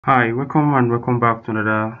Hi, welcome back to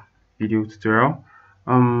another video tutorial.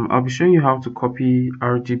 I'll be showing you how to copy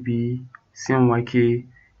RGB, CMYK,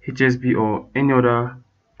 HSB or any other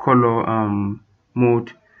color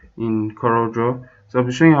mode in CorelDraw. So I'll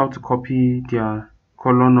be showing you how to copy their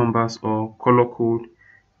color numbers or color code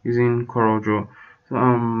using CorelDraw. So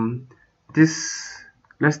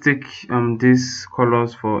let's take these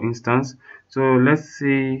colors for instance. So let's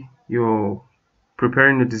say you're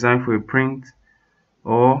preparing a design for a print,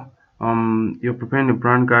 or you're preparing a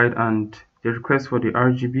brand guide and the request for the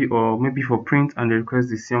RGB, or maybe for print and the request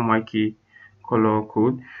the CMYK color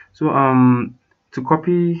code. So to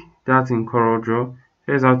copy that in CorelDraw,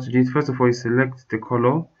 here's how to do it. First of all, you select the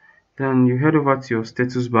color, then you head over to your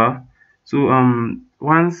status bar. So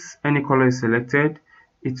once any color is selected,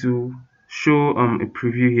 it will show a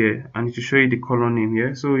preview here, and it will show you the color name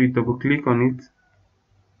here. So you double click on it,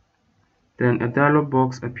 then a dialog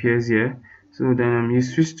box appears here. So then you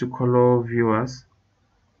switch to color viewers.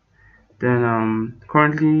 Then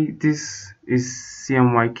currently this is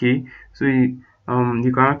CMYK, so you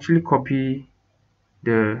can actually copy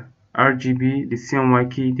the RGB, the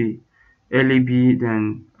CMYK, the LAB.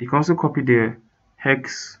 Then you can also copy the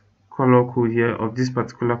hex color code here of this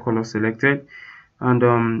particular color selected, and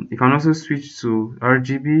you can also switch to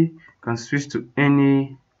RGB. You can switch to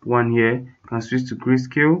any one here. You can switch to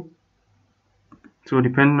grayscale. So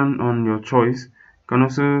depending on your choice, you can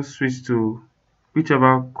also switch to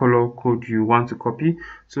whichever color code you want to copy.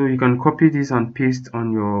 So you can copy this and paste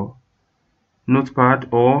on your notepad,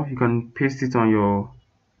 or you can paste it on your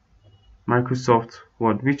Microsoft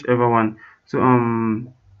Word, whichever one. So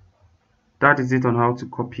that is it on how to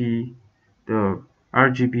copy the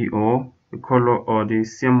RGB or the color or the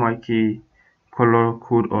CMYK color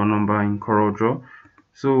code or number in CorelDraw.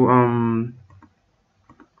 So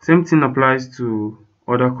same thing applies to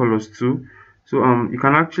other colors too. So you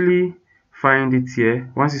can actually find it here.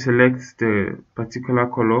 Once you select the particular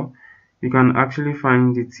color, you can actually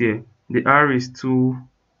find it here. The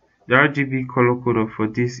RGB color code for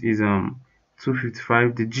this is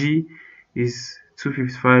 255, the G is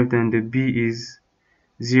 255, then the B is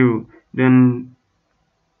 0. Then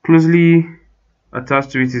closely attached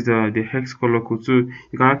to it is the hex color code, so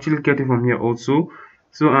you can actually get it from here also.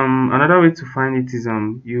 So another way to find it is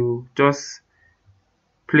you just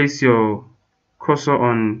place your cursor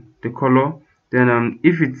on the color, then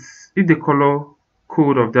if the color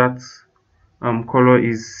code of that color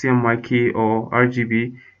is CMYK or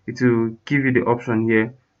RGB, it will give you the option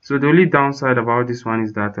here. So the only downside about this one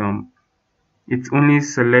is that it only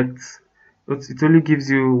gives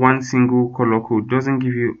you one single color code, doesn't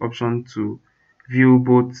give you option to view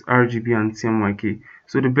both RGB and CMYK.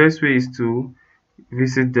 So the best way is to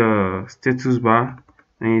visit the status bar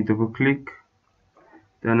and you double click.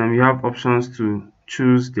 Then you have options to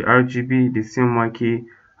choose the RGB, the CMYK,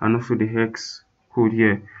 and also the hex code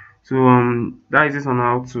here. So that is it on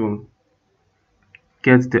how to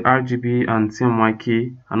get the RGB and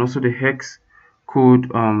CMYK and also the hex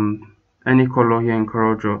code any color here in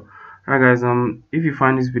CorelDraw. Alright guys, if you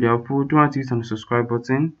find this video helpful, don't forget to hit on the subscribe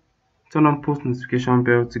button, turn on post notification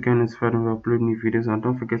bell to get notified when we upload new videos, and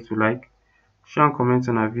don't forget to like, share and comment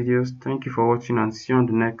on our videos. Thank you for watching, and see you on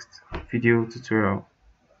the next video tutorial.